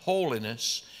becometh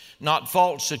holiness, not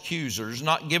false accusers,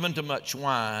 not given to much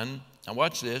wine. Now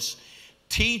watch this.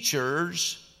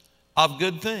 Teachers of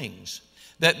good things,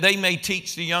 that they may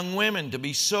teach the young women to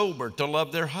be sober, to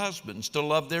love their husbands, to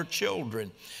love their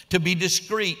children, to be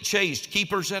discreet, chaste,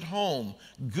 keepers at home,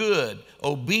 good,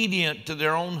 obedient to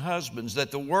their own husbands, that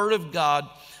the word of God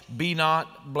be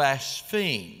not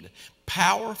blasphemed.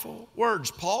 Powerful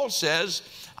words. Paul says,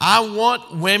 I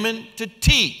want women to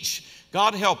teach.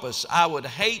 God help us. I would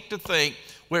hate to think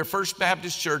where First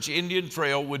Baptist Church, Indian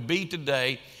Trail would be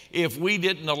today if we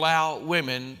didn't allow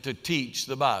women to teach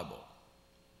the Bible.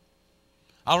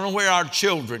 I don't know where our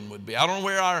children would be. I don't know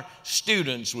where our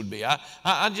students would be.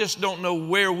 I just don't know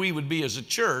where we would be as a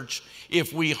church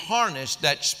if we harnessed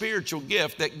that spiritual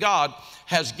gift that God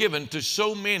has given to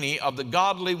so many of the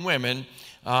godly women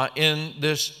in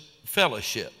this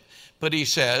fellowship. But he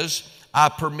says, I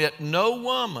permit no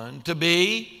woman to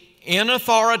be in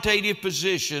authoritative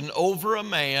position over a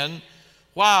man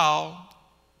while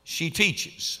she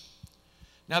teaches.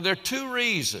 Now there are two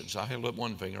reasons. I held up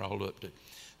one finger, I'll hold up two.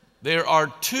 There are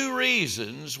two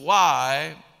reasons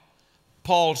why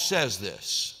Paul says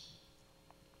this.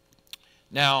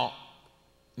 Now,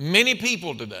 many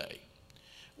people today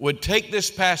would take this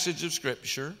passage of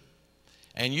Scripture,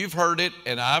 and you've heard it,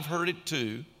 and I've heard it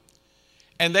too,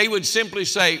 and they would simply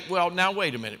say, well, now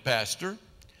wait a minute, Pastor.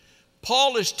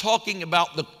 Paul is talking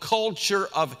about the culture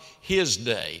of his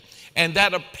day, and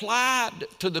that applied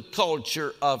to the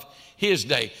culture of his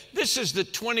day. This is the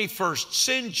 21st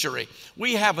century.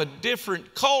 We have a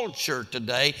different culture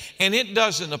today, and it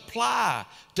doesn't apply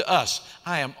to us.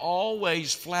 I am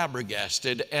always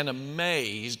flabbergasted and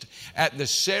amazed at the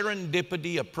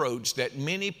serendipity approach that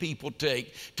many people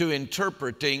take to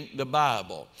interpreting the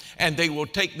Bible. And they will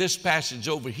take this passage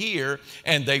over here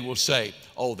and they will say,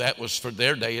 oh, that was for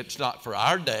their day, it's not for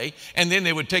our day. And then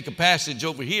they would take a passage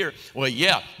over here, well,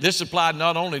 yeah, this applied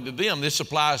not only to them, this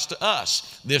applies to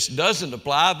us. This doesn't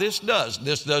apply, this does.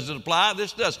 This doesn't apply,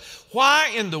 this does.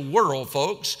 Why in the world,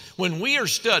 folks, when we are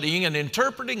studying and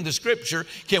interpreting the Scripture,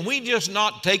 can we just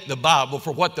not take the Bible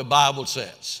for what the Bible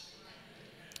says?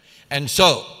 And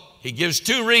so, he gives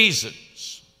two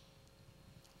reasons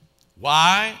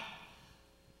why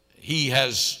he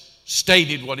has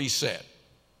stated what he said.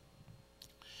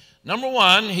 Number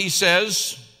one, he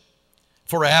says,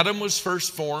 for Adam was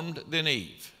first formed, then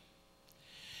Eve.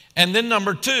 And then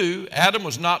number two, Adam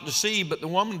was not deceived, but the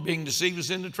woman being deceived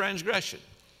was into transgression.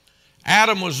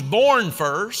 Adam was born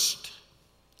first,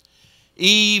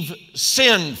 Eve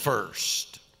sinned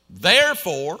first.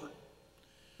 Therefore,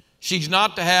 she's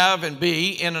not to have and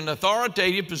be in an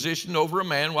authoritative position over a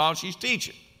man while she's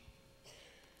teaching.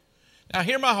 Now,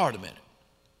 hear my heart a minute.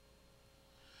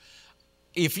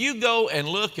 If you go and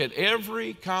look at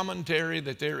every commentary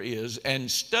that there is and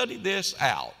study this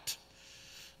out,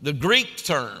 the Greek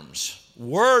terms,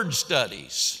 word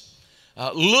studies,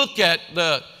 look at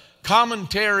the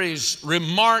commentaries'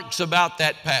 remarks about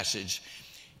that passage,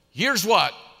 here's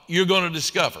what you're going to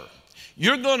discover.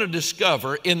 You're going to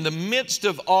discover in the midst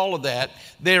of all of that,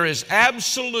 there is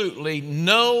absolutely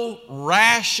no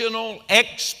rational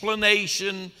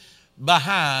explanation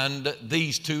behind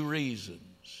these two reasons.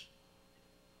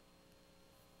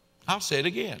 I'll say it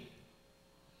again.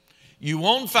 You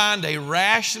won't find a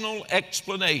rational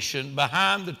explanation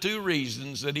behind the two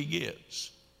reasons that he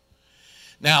gives.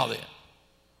 Now then,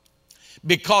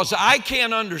 because I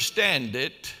can't understand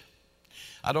it,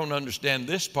 I don't understand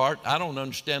this part, I don't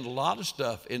understand a lot of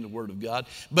stuff in the Word of God,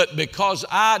 but because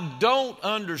I don't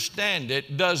understand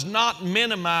it does not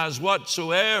minimize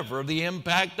whatsoever the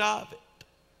impact of it.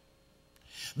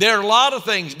 There are a lot of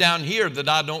things down here that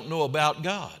I don't know about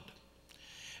God.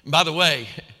 And by the way,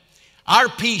 our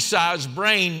pea-sized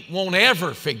brain won't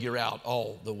ever figure out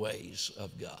all the ways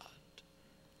of God.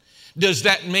 Does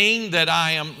that mean that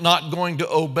I am not going to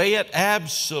obey it?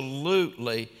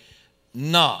 Absolutely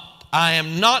not. I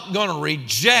am not going to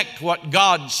reject what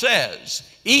God says,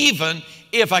 even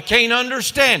if I can't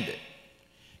understand it.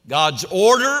 God's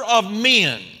order of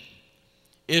men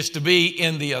is to be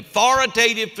in the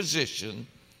authoritative position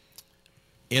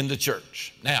in the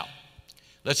church. Now,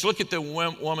 let's look at the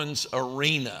woman's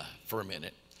arena for a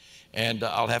minute. And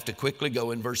I'll have to quickly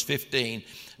go in verse 15.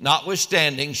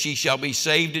 Notwithstanding, she shall be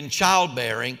saved in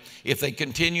childbearing if they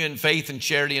continue in faith and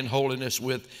charity and holiness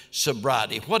with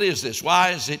sobriety. What is this? Why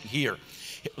is it here?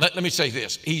 Let me say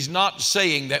this. He's not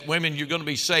saying that women, you're going to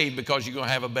be saved because you're going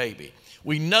to have a baby.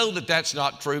 We know that that's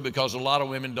not true because a lot of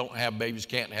women don't have babies,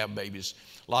 can't have babies.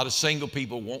 A lot of single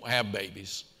people won't have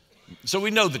babies. So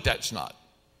we know that that's not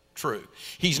true.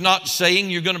 He's not saying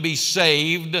you're going to be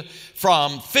saved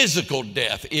from physical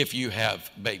death if you have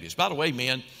babies. By the way,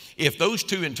 men, if those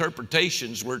two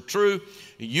interpretations were true,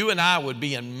 you and I would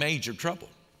be in major trouble.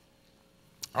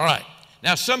 All right.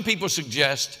 Now, some people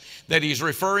suggest that he's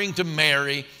referring to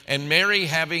Mary and Mary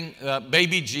having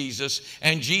baby Jesus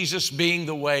and Jesus being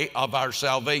the way of our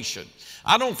salvation.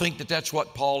 I don't think that that's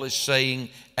what Paul is saying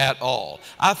at all.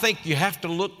 I think you have to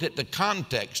look at the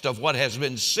context of what has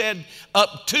been said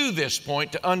up to this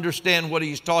point to understand what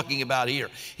he's talking about here.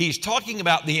 He's talking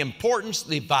about the importance,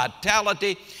 the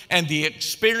vitality, and the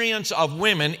experience of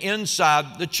women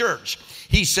inside the church.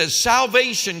 He says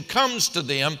salvation comes to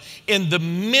them in the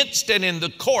midst and in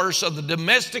the course of the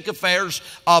domestic affairs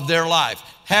of their life.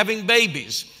 Having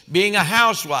babies, being a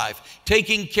housewife,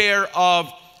 taking care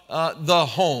of the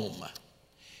home.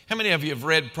 How many of you have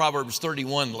read Proverbs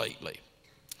 31 lately?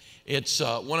 It's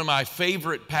one of my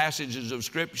favorite passages of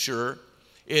Scripture.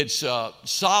 It's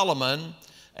Solomon,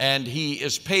 and he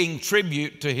is paying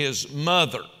tribute to his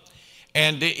mother.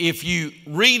 And if you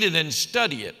read it and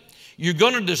study it, you're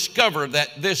going to discover that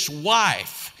this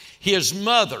wife, his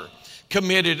mother,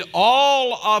 committed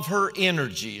all of her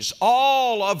energies,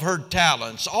 all of her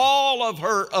talents, all of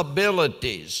her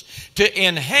abilities to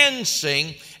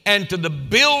enhancing and to the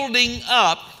building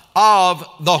up of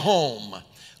the home.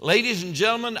 Ladies and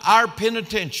gentlemen, our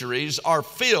penitentiaries are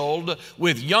filled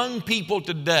with young people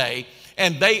today,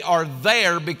 and they are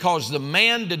there because the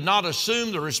man did not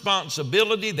assume the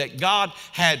responsibility that God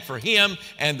had for him,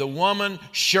 and the woman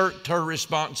shirked her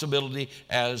responsibility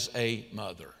as a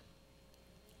mother.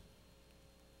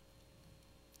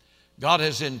 God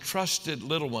has entrusted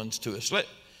little ones to us.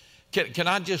 Can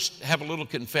I just have a little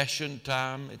confession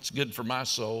time? It's good for my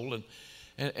soul.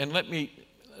 And let me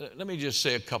just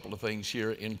say a couple of things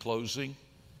here in closing.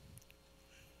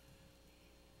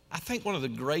 I think one of the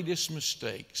greatest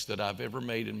mistakes that I've ever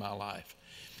made in my life,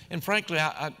 and frankly,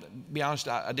 I be honest,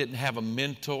 I didn't have a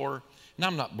mentor, and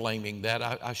I'm not blaming that.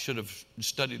 I should have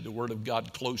studied the Word of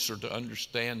God closer to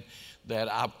understand that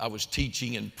I was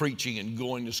teaching and preaching and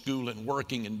going to school and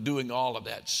working and doing all of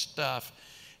that stuff.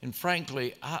 And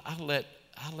frankly, I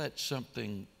let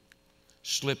something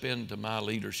slip into my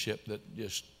leadership that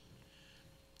just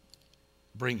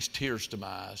brings tears to my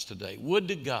eyes today. Would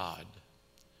to God,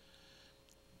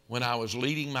 when I was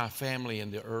leading my family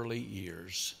in the early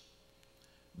years,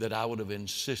 that I would have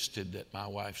insisted that my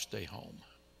wife stay home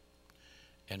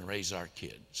and raise our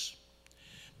kids.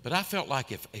 But I felt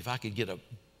like if I could get a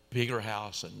bigger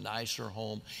house, a nicer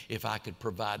home, if I could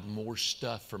provide more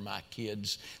stuff for my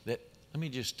kids, that, let me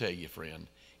just tell you, friend,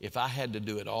 if I had to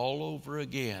do it all over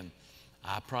again,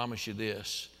 I promise you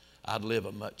this, I'd live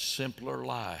a much simpler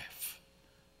life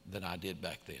than I did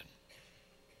back then.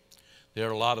 There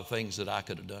are a lot of things that I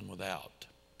could have done without.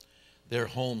 There are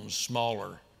homes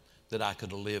smaller that I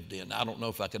could have lived in. I don't know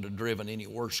if I could have driven any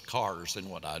worse cars than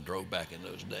what I drove back in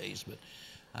those days, but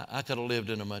I could have lived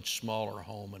in a much smaller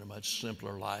home and a much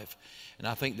simpler life. And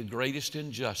I think the greatest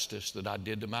injustice that I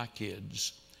did to my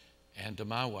kids and to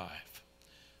my wife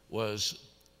was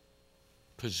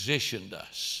positioned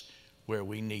us where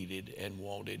we needed and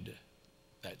wanted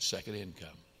that second income.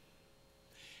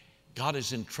 God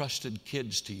has entrusted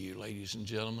kids to you, ladies and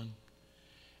gentlemen.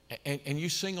 And you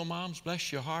single moms,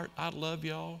 bless your heart. I love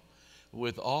y'all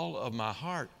with all of my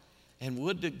heart. And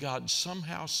would to God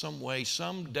somehow, some way,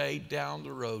 someday down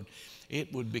the road,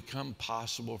 it would become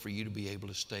possible for you to be able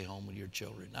to stay home with your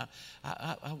children.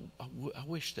 I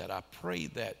wish that. I pray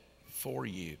that for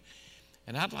you.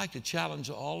 And I'd like to challenge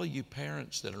all of you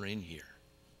parents that are in here.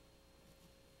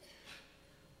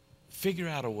 Figure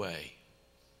out a way.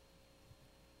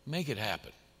 Make it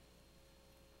happen.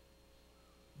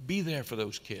 Be there for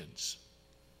those kids.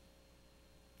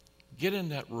 Get in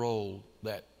that role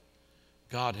that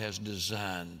God has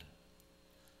designed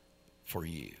for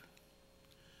you.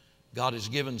 God has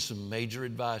given some major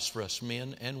advice for us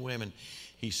men and women.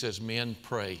 He says, men,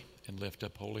 pray and lift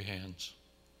up holy hands.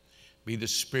 Be the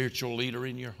spiritual leader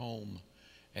in your home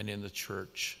and in the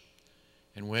church.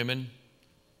 And women,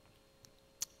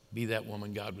 be that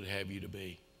woman God would have you to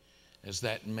be. As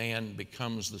that man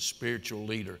becomes the spiritual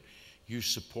leader, you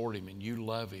support him and you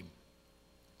love him.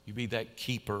 You be that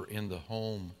keeper in the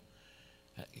home.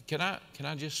 Can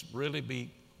I just really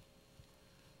be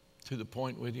to the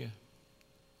point with you?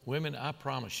 Women, I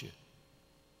promise you,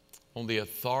 on the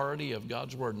authority of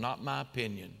God's Word, not my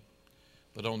opinion,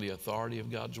 but on the authority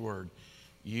of God's Word,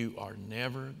 you are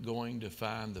never going to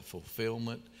find the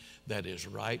fulfillment that is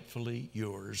rightfully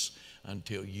yours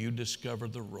until you discover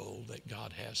the role that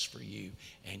God has for you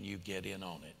and you get in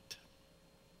on it.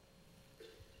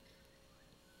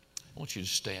 I want you to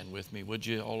stand with me, would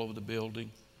you, all over the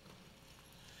building?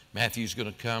 Matthew's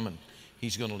going to come and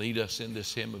he's going to lead us in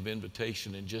this hymn of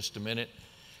invitation in just a minute.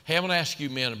 Hey, I'm going to ask you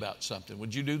men about something.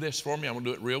 Would you do this for me? I'm going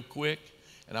to do it real quick,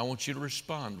 and I want you to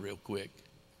respond real quick.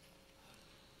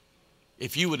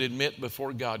 If you would admit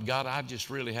before God, God, I just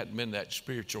really hadn't been that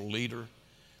spiritual leader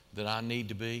that I need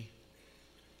to be.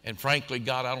 And frankly,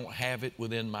 God, I don't have it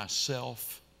within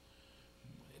myself.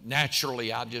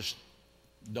 Naturally, I just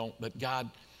don't. But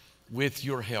God, with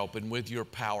your help and with your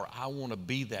power, I want to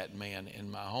be that man in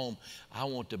my home. I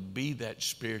want to be that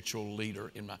spiritual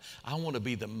leader I want to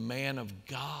be the man of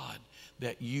God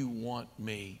that you want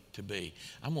me to be.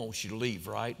 I want you to leave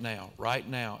right now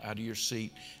out of your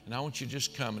seat. And I want you to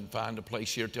just come and find a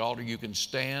place here at the altar. You can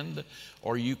stand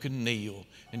or you can kneel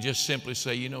and just simply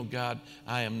say, you know, God,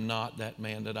 I am not that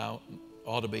man that I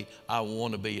ought to be. I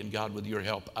want to be, and God, with your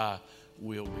help, I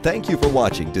will be. Thank you for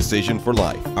watching Decision for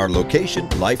Life. Our location,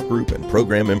 life group, and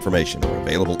program information are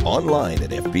available online at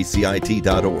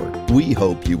FBCIT.org. We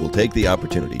hope you will take the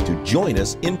opportunity to join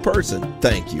us in person.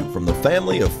 Thank you from the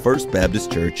family of First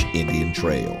Baptist Church, Indian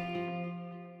Trail.